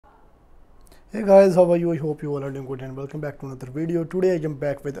Hey guys, how are you? I hope you all are doing good and welcome back to another video. Today I am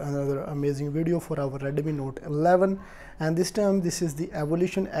back with another amazing video for our Redmi Note 11, and this time this is the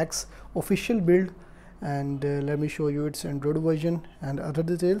Evolution X official build, and let me show you its Android version and other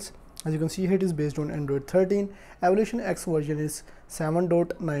details. As you can see here, it is based on Android 13. Evolution X version is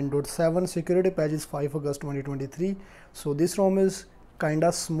 7.9.7. Security patch is 5 August 2023. So this ROM is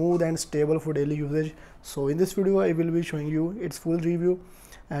kinda smooth and stable for daily usage. So in this video I will be showing you its full review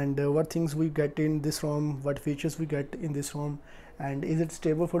and what things we get in this ROM, what features we get in this ROM, and is it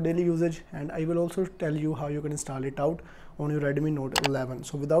stable for daily usage, and I will also tell you how you can install it out on your Redmi Note 11.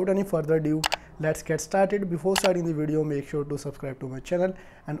 So without any further ado, let's get started. Before starting the video, make sure to subscribe to my channel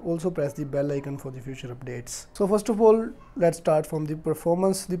and also press the bell icon for the future updates. So first of all, let's start from the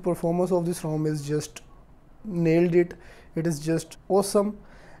performance. The performance of this ROM is just nailed it. It is just awesome,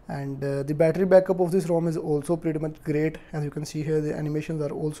 and the battery backup of this ROM is also pretty much great. As you can see here, the animations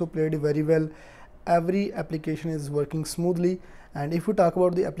are also played very well. Every application is working smoothly. And if we talk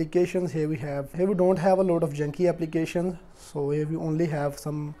about the applications, here we don't have a lot of junky applications, so here we only have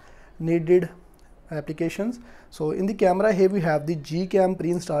some needed applications. So in the camera, here we have the Gcam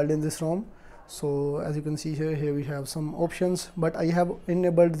pre-installed in this ROM. So as you can see here we have some options, but I have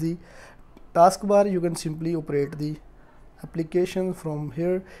enabled the taskbar. You can simply operate the application from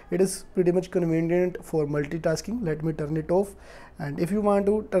here. It is pretty much convenient for multitasking. Let me turn it off, and if you want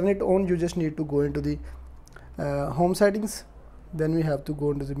to turn it on, you just need to go into the home settings. Then we have to go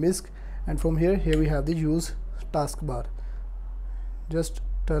into the MISC, and from here we have the use taskbar. Just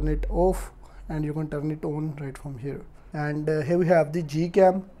turn it off and you can turn it on right from here. And here we have the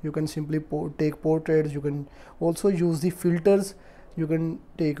Gcam. You can simply take portraits. You can also use the filters. You can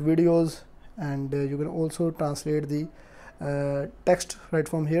take videos, and you can also translate the text right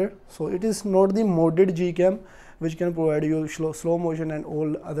from here. So it is not the modded Gcam which can provide you slow motion and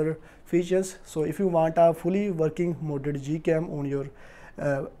all other features. So if you want a fully working modded Gcam on your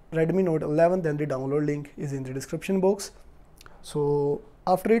Redmi Note 11, then the download link is in the description box. So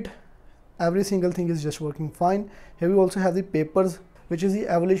after it, every single thing is just working fine. Here we also have the papers, which is the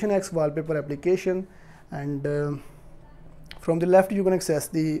Evolution X wallpaper application, and from the left you can access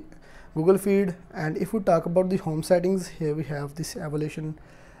the Google feed. And if we talk about the home settings, here we have this Evolution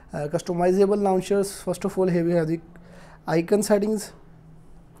customizable launchers. First of all, here we have the icon settings,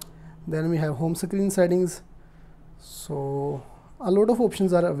 then we have home screen settings. So a lot of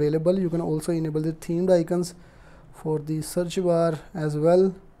options are available. You can also enable the themed icons for the search bar as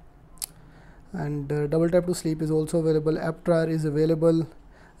well, and double tap to sleep is also available. App drawer is available.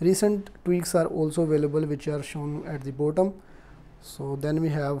 Recent tweaks are also available, which are shown at the bottom. So then we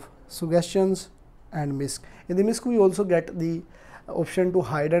have suggestions and MISC. In the MISC we also get the option to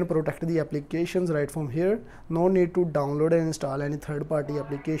hide and protect the applications right from here. No need to download and install any third-party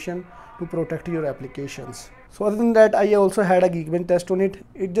application to protect your applications. So other than that, I also had a Geekbench test on it.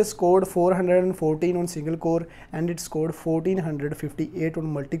 It just scored 414 on single core, and it scored 1458 on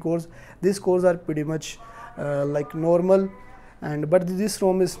multi-cores. These scores are pretty much like normal, but this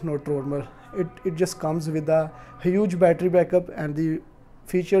ROM is not normal. It just comes with a huge battery backup, and the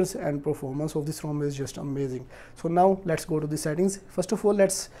features and performance of this ROM is just amazing. So now let's go to the settings. First of all,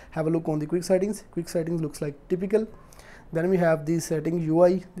 let's have a look on the quick settings. Quick settings looks like typical. Then we have the setting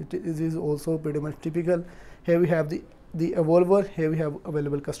UI. It is also pretty much typical. Here we have the evolver. Here we have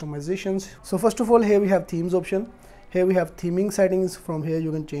available customizations. So first of all, here we have themes option. Here we have theming settings. From here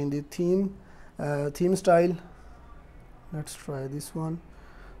you can change the theme style. Let's try this one.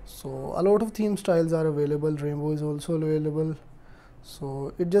 So a lot of theme styles are available. Rainbow is also available.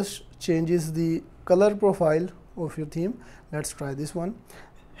 So it just changes the color profile of your theme. Let's try this one.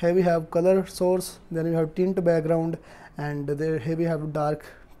 Here we have color source, then we have tint background, and here we have dark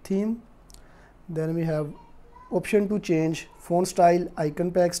theme. Then we have option to change font style,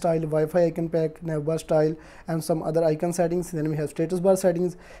 icon pack style, Wi-Fi icon pack, navbar style, and some other icon settings. Then we have status bar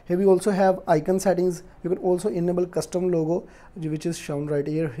settings. Here we also have icon settings. You can also enable custom logo, which is shown right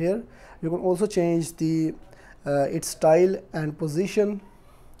here. You can also change the its style and position.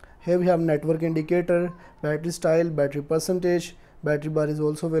 Here we have network indicator, battery style, battery percentage. Battery bar is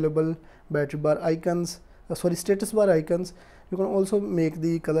also available. Battery bar icons, status bar icons. You can also make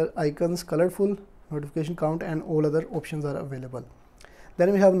the color icons colorful, notification count, and all other options are available.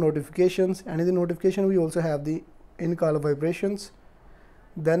 Then we have notifications, and in the notification we also have the in-call vibrations.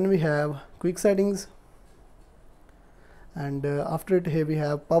 Then we have quick settings, and after it, here we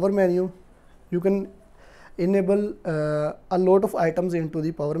have power menu. You can enable a lot of items into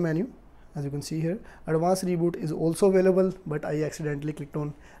the power menu. As you can see here, advanced reboot is also available, but I accidentally clicked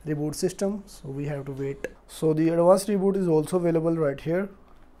on reboot system, so we have to wait. So the advanced reboot is also available right here.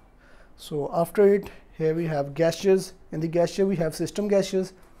 So after it, here we have gestures. In the gesture we have system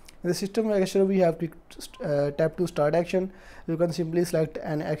gestures. In the system gesture we have to tap to start action. You can simply select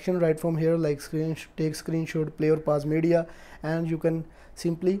an action right from here, like take screenshot, play or pause media, and you can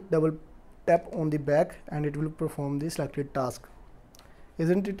simply double tap on the back and it will perform the selected task.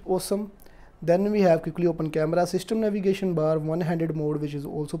 Isn't it awesome? Then we have quickly open camera, system navigation bar, one-handed mode, which is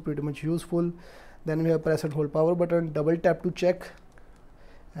also pretty much useful. Then we have press and hold power button, double tap to check,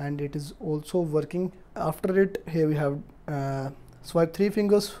 and it is also working. After it, here we have swipe 3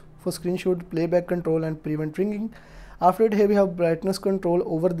 fingers for screenshot, playback control and prevent ringing. After it, here we have brightness control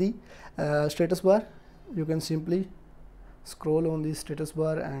over the status bar. You can simply scroll on the status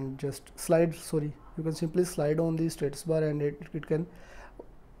bar and just slide, you can simply slide on the status bar and it can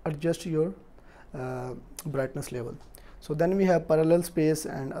adjust your brightness level. So then we have parallel space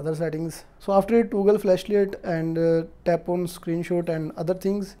and other settings. So after it, toggle flashlight and tap on screenshot and other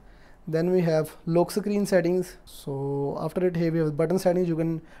things. Then we have lock screen settings. So after it, here we have button settings. You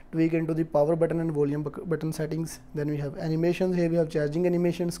can tweak into the power button and volume button settings. Then we have animations. Here we have charging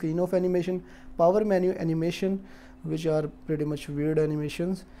animation, screen off animation, power menu animation, which are pretty much weird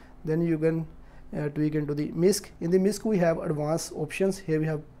animations. Then you can tweak into the MISC. In the MISC we have advanced options. Here we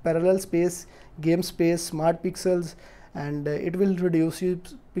have parallel space, game space, smart pixels, and it will reduce your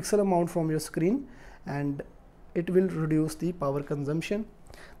pixel amount from your screen and it will reduce the power consumption.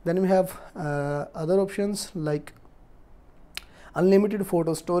 Then we have other options like unlimited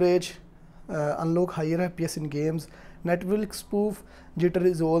photo storage, unlock higher FPS in games, Netflix spoof, jitter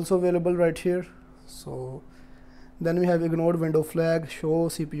is also available right here. So then we have ignored window flag, show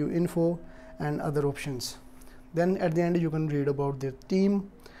CPU info and other options. Then at the end you can read about their theme.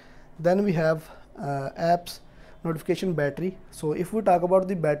 Then we have apps, notification, battery. So if we talk about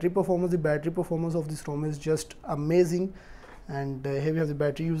the battery performance of this ROM is just amazing. And here we have the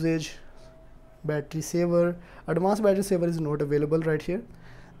battery usage, battery saver. Advanced battery saver is not available right here.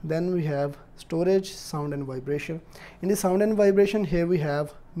 Then we have storage, sound and vibration. In the sound and vibration, here we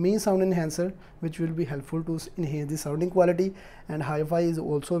have mean sound enhancer, which will be helpful to enhance the sounding quality, and hi-fi is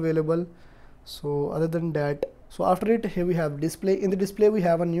also available. So other than that, so after it, here we have display. In the display we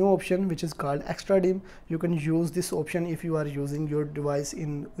have a new option which is called extra dim. You can use this option if you are using your device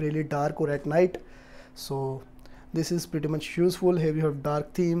in really dark or at night. So this is pretty much useful. Here we have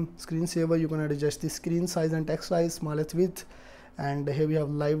dark theme, screensaver. You can adjust the screen size and text size, smallest width. And here we have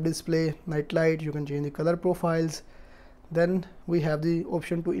live display, night light. You can change the color profiles. Then we have the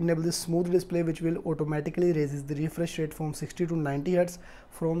option to enable the smooth display, which will automatically raises the refresh rate from 60 to 90 Hz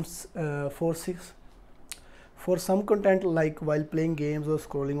from for some content, like while playing games or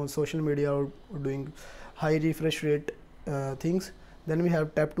scrolling on social media or doing high refresh rate things. Then we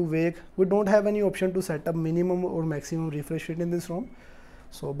have tap to wake. We don't have any option to set up minimum or maximum refresh rate in this ROM.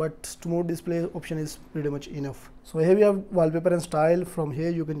 So but smooth display option is pretty much enough. So here we have wallpaper and style. From here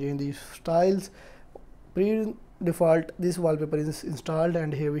you can change the styles. Pre-default this wallpaper is installed,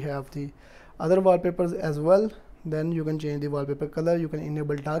 and here we have the other wallpapers as well. Then you can change the wallpaper color, you can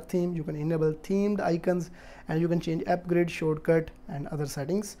enable dark theme, you can enable themed icons, and you can change upgrade shortcut and other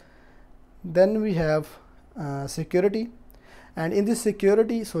settings. Then we have security, and in this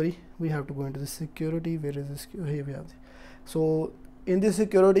security, we have to go into the security. Where is this? Here we have so in this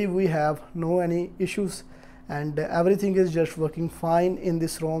security we have no any issues, and everything is just working fine in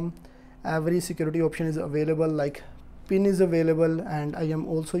this ROM. Every security option is available, like pin is available, and I am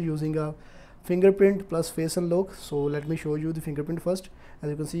also using a fingerprint plus face unlock. So let me show you the fingerprint first. As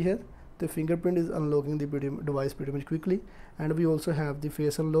you can see here, the fingerprint is unlocking the device pretty much quickly, and we also have the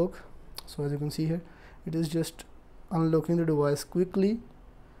face unlock. So as you can see here, it is just unlocking the device quickly.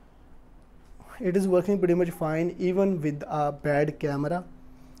 It is working pretty much fine even with a bad camera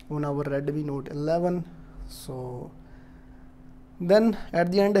on our Redmi Note 11. So then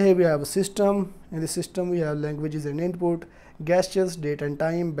at the end here we have a system. In the system we have languages and input, gestures, date and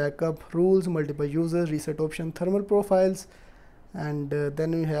time, backup, rules, multiple users, reset option, thermal profiles, and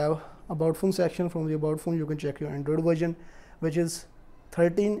then we have about phone section. From the about phone you can check your Android version, which is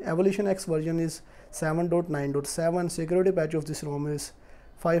 13. Evolution X version is 7.9.7. Security patch of this ROM is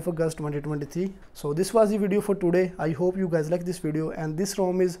 5 August 2023. So this was the video for today. I hope you guys like this video, and this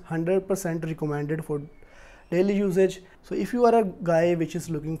ROM is 100% recommended for daily usage. So if you are a guy which is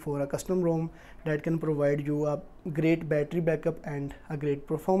looking for a custom ROM that can provide you a great battery backup and a great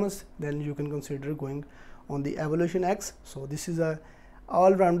performance, then you can consider going on the Evolution X. So this is a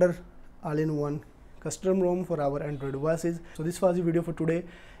all-rounder, all-in-one custom ROM for our Android devices. So this was the video for today.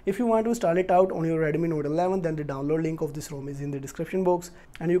 If you want to install it out on your Redmi Note 11, then the download link of this ROM is in the description box,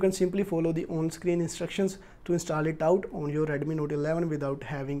 and you can simply follow the on-screen instructions to install it out on your Redmi Note 11 without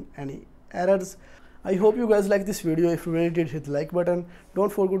having any errors. I hope you guys like this video. If you really did, hit the like button.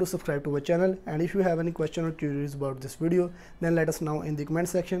 Don't forget to subscribe to our channel, and if you have any question or queries about this video, then let us know in the comment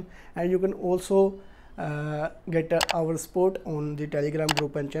section. And you can also get our support on the Telegram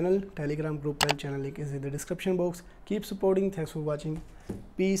group and channel. Telegram group and channel link is in the description box. Keep supporting. Thanks for watching.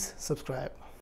 Peace. Subscribe.